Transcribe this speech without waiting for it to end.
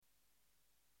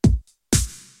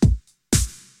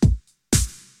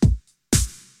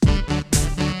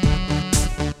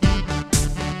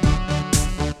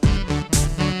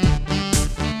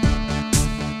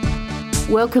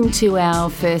Welcome to our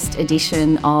first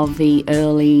edition of the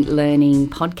Early Learning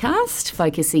Podcast,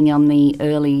 focusing on the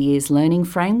Early Years Learning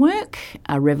Framework,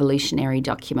 a revolutionary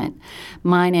document.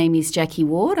 My name is Jackie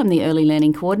Ward. I'm the Early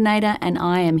Learning Coordinator, and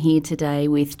I am here today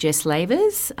with Jess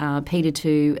Lavers, Peter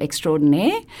II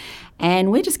extraordinaire,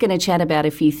 and we're just going to chat about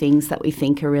a few things that we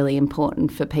think are really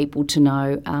important for people to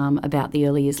know about the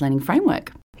Early Years Learning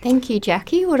Framework. Thank you,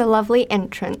 Jackie. What a lovely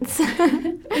entrance.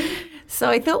 So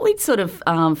I thought we'd sort of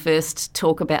first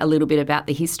talk about a little bit about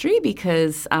the history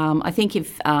because I think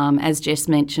if, as Jess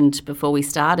mentioned before we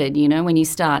started, you know, when you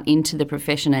start into the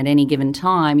profession at any given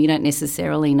time, you don't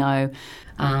necessarily know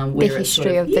the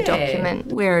history of the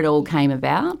document. Where it all came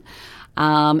about.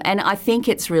 And I think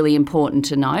it's really important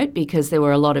to note because there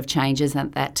were a lot of changes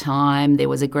at that time. There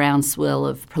was a groundswell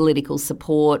of political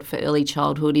support for early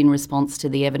childhood in response to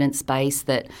the evidence base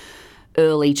that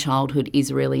early childhood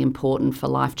is really important for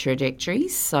life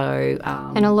trajectories. So,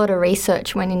 and a lot of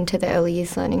research went into the Early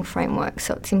Years Learning Framework,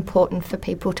 so it's important for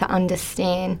people to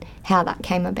understand how that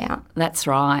came about. That's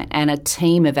right, and a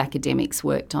team of academics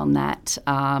worked on that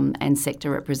and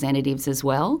sector representatives as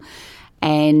well.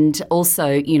 And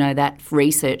also, you know, that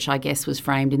research, I guess, was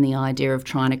framed in the idea of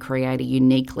trying to create a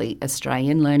uniquely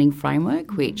Australian learning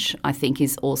framework, which I think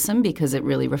is awesome because it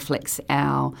really reflects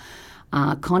our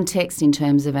context in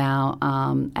terms of our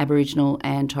Aboriginal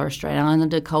and Torres Strait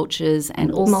Islander cultures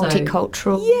and also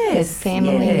multicultural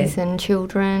families and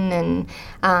children,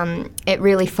 and it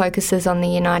really focuses on the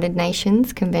United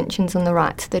Nations Conventions on the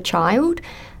Rights of the Child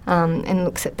and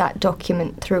looks at that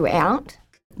document throughout.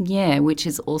 Yeah, which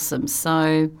is awesome.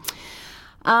 So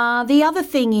the other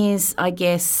thing is, I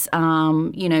guess,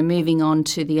 you know, moving on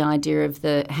to the idea of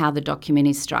how the document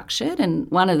is structured. And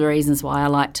one of the reasons why I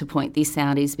like to point this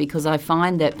out is because I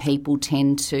find that people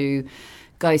tend to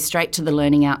go straight to the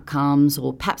learning outcomes,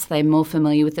 or perhaps they're more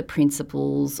familiar with the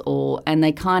principles, and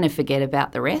they kind of forget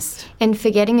about the rest. And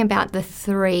forgetting about the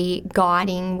three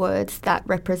guiding words that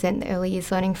represent the Early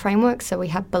Years Learning Framework. So we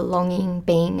have belonging,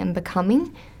 being and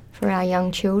becoming for our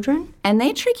young children. And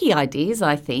they're tricky ideas,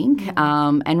 I think,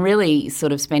 and really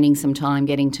sort of spending some time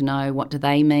getting to know what do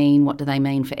they mean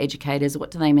for educators, what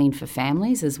do they mean for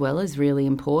families as well is really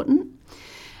important.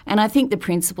 And I think the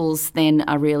principles then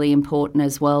are really important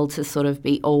as well to sort of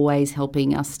be always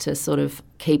helping us to sort of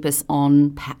keep us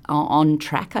on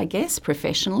track, I guess,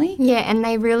 professionally. Yeah, and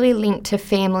they really link to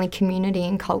family, community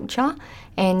and culture.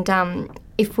 And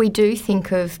if we do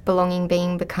think of belonging,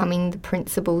 being, becoming, the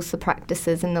principles, the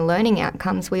practices and the learning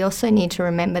outcomes, we also need to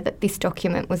remember that this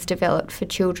document was developed for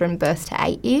children birth to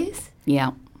 8 years.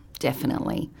 Yeah,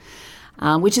 definitely.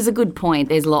 Which is a good point.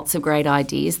 There's lots of great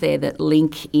ideas there that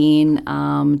link in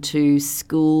to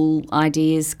school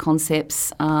ideas,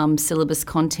 concepts, syllabus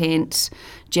content,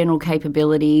 general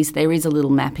capabilities. There is a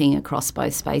little mapping across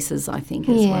both spaces, I think,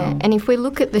 as well. Yeah, and if we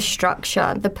look at the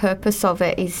structure, the purpose of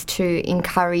it is to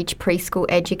encourage preschool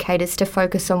educators to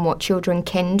focus on what children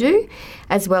can do,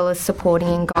 as well as supporting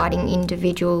and guiding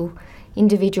individual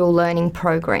learning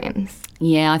programs.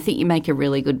 Yeah, I think you make a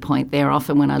really good point there.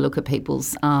 Often when I look at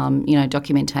people's,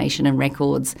 documentation and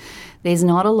records, there's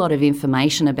not a lot of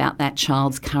information about that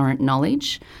child's current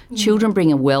knowledge. Yeah. Children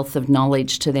bring a wealth of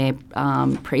knowledge to their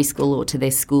preschool or to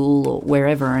their school or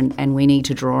wherever, and we need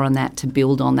to draw on that to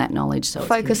build on that knowledge. So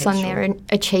focus on their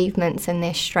achievements and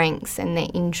their strengths and their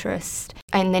interests,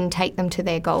 and then take them to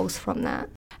their goals from that.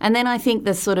 And then I think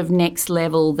the sort of next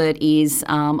level that is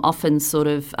often sort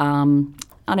of,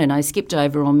 skipped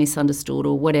over or misunderstood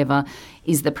or whatever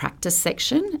is the practice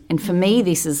section. And for me,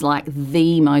 this is like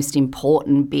the most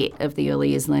important bit of the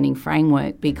Early Years Learning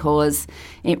Framework because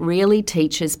it really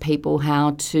teaches people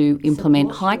how to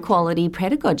implement high-quality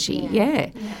pedagogy. Yeah.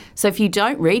 So if you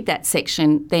don't read that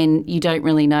section, then you don't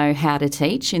really know how to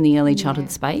teach in the early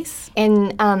childhood space.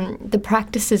 And the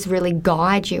practices really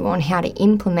guide you on how to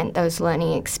implement those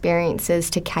learning experiences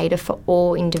to cater for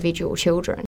all individual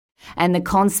children. And the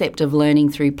concept of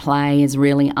learning through play is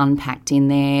really unpacked in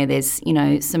there. There's, you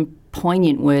know, some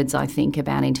poignant words, I think,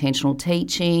 about intentional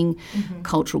teaching,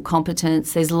 cultural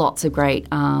competence. There's lots of great,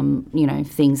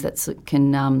 things that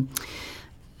can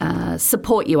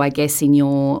support you, I guess, in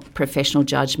your professional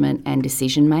judgment and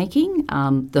decision making.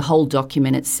 The whole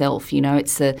document itself, you know,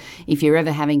 if you're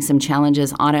ever having some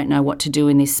challenges, I don't know what to do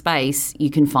in this space,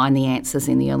 you can find the answers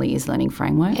in the Early Years Learning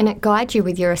Framework. And it guides you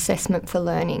with your assessment for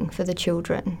learning for the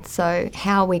children. So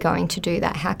how are we going to do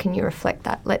that? How can you reflect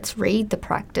that? Let's read the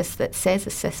practice that says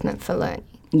assessment for learning.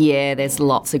 Yeah, there's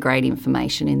lots of great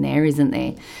information in there, isn't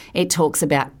there? It talks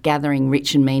about gathering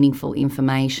rich and meaningful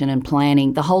information and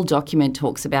planning. The whole document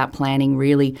talks about planning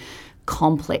really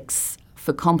complex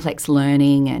for complex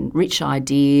learning and rich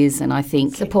ideas, and I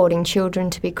think supporting children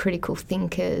to be critical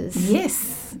thinkers.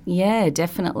 Yes, yeah,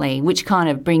 definitely, which kind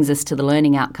of brings us to the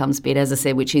learning outcomes bit, as I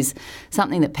said, which is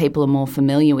something that people are more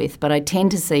familiar with. But I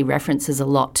tend to see references a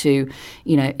lot to,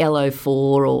 LO4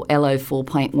 or LO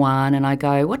 4.1, and I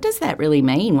go, what does that really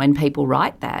mean when people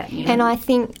write that? And I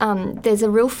think there's a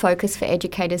real focus for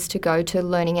educators to go to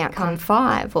Learning Outcome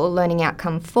 5 or Learning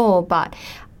Outcome 4, but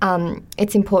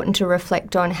it's important to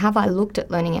reflect on, have I looked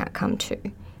at Learning Outcome 2?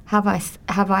 Have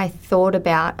I thought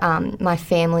about my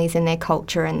families and their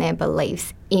culture and their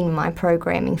beliefs in my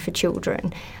programming for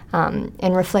children,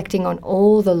 and reflecting on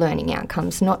all the learning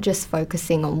outcomes, not just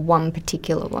focusing on one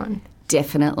particular one?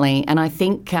 Definitely. And I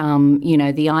think,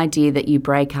 the idea that you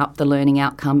break up the learning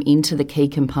outcome into the key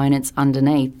components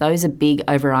underneath, those are big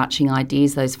overarching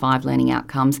ideas, those 5 learning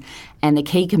outcomes. And the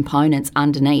key components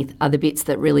underneath are the bits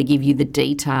that really give you the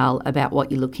detail about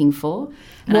what you're looking for.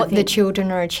 And what the children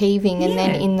are achieving. And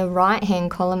then in the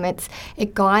right-hand column,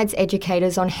 it guides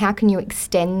educators on how can you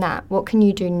extend that, what can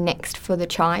you do next for the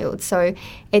child. So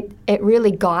it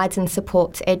really guides and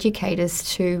supports educators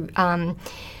to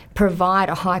provide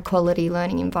a high-quality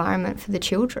learning environment for the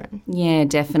children. Yeah,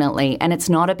 definitely. And it's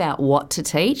not about what to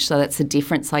teach. So that's the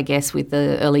difference, I guess, with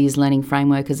the Early Years Learning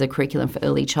Framework as a curriculum for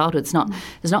early childhood. It's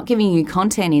not giving you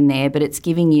content in there, but it's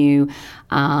giving you,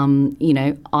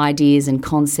 ideas and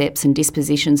concepts and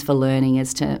dispositions for learning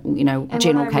as to, general capabilities.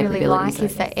 And what I really like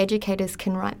is that educators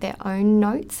can write their own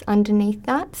notes underneath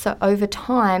that. So over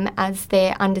time, as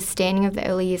their understanding of the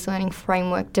Early Years Learning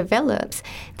Framework develops,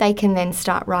 they can then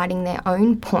start writing their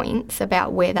own points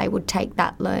about where they would take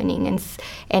that learning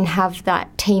and have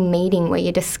that team meeting where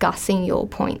you're discussing your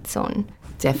points on.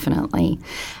 Definitely.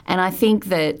 And I think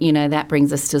that, that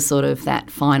brings us to sort of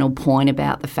that final point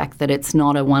about the fact that it's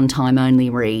not a one-time only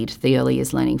read, the Early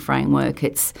Years Learning Framework.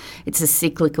 It's a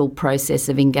cyclical process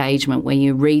of engagement where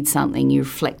you read something, you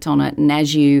reflect on it, and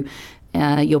as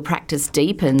your practice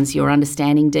deepens, your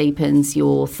understanding deepens,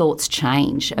 your thoughts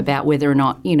change about whether or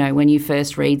not, when you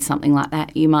first read something like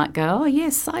that, you might go, oh,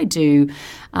 yes, I do.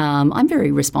 I'm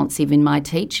very responsive in my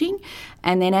teaching.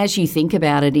 And then as you think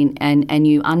about it and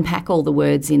you unpack all the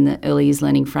words in the Early Years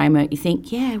Learning Framework, you think,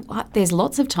 there's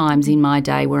lots of times in my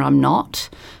day where I'm not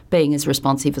being as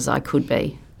responsive as I could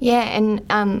be. Yeah,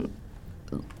 and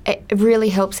it really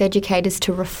helps educators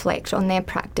to reflect on their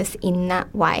practice in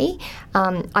that way.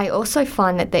 I also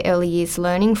find that the Early Years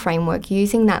Learning Framework,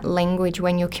 using that language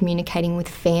when you're communicating with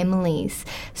families,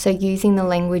 so using the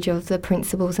language of the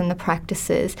principles and the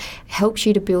practices, helps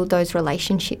you to build those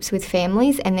relationships with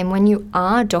families. And then when you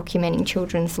are documenting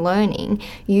children's learning,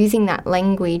 using that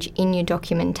language in your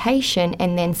documentation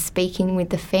and then speaking with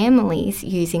the families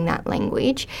using that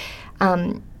language,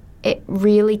 it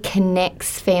really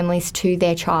connects families to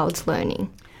their child's learning.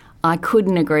 I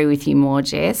couldn't agree with you more,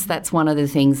 Jess. That's one of the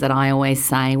things that I always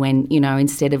say when,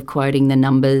 instead of quoting the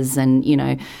numbers and,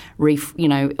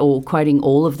 or quoting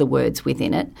all of the words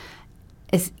within it,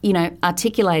 is,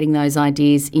 articulating those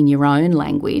ideas in your own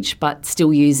language but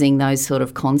still using those sort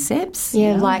of concepts.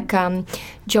 Yeah, like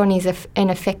John is an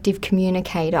effective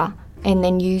communicator, and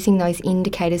then using those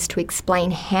indicators to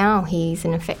explain how he's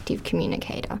an effective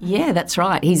communicator. Yeah, that's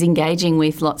right. He's engaging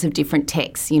with lots of different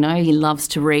texts. He loves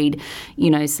to read,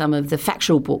 some of the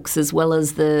factual books as well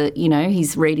as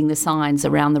he's reading the signs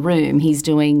around the room. He's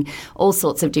doing all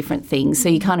sorts of different things. So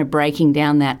you're kind of breaking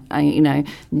down that,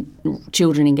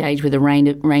 children engage with a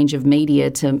range of media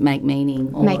to make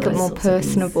meaning. Make it more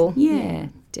personable. Yeah,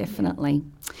 definitely.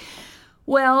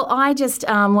 Well, I just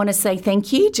want to say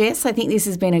thank you, Jess. I think this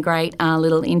has been a great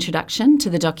little introduction to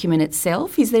the document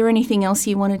itself. Is there anything else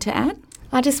you wanted to add?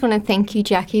 I just want to thank you,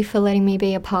 Jackie, for letting me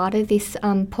be a part of this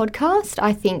podcast.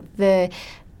 I think the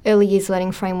Early Years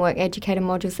Learning Framework educator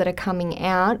modules that are coming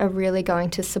out are really going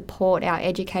to support our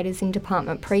educators in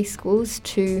department preschools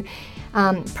to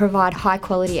provide high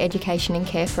quality education and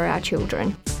care for our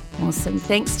children. Awesome.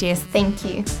 Thanks, Jess. Thank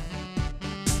you.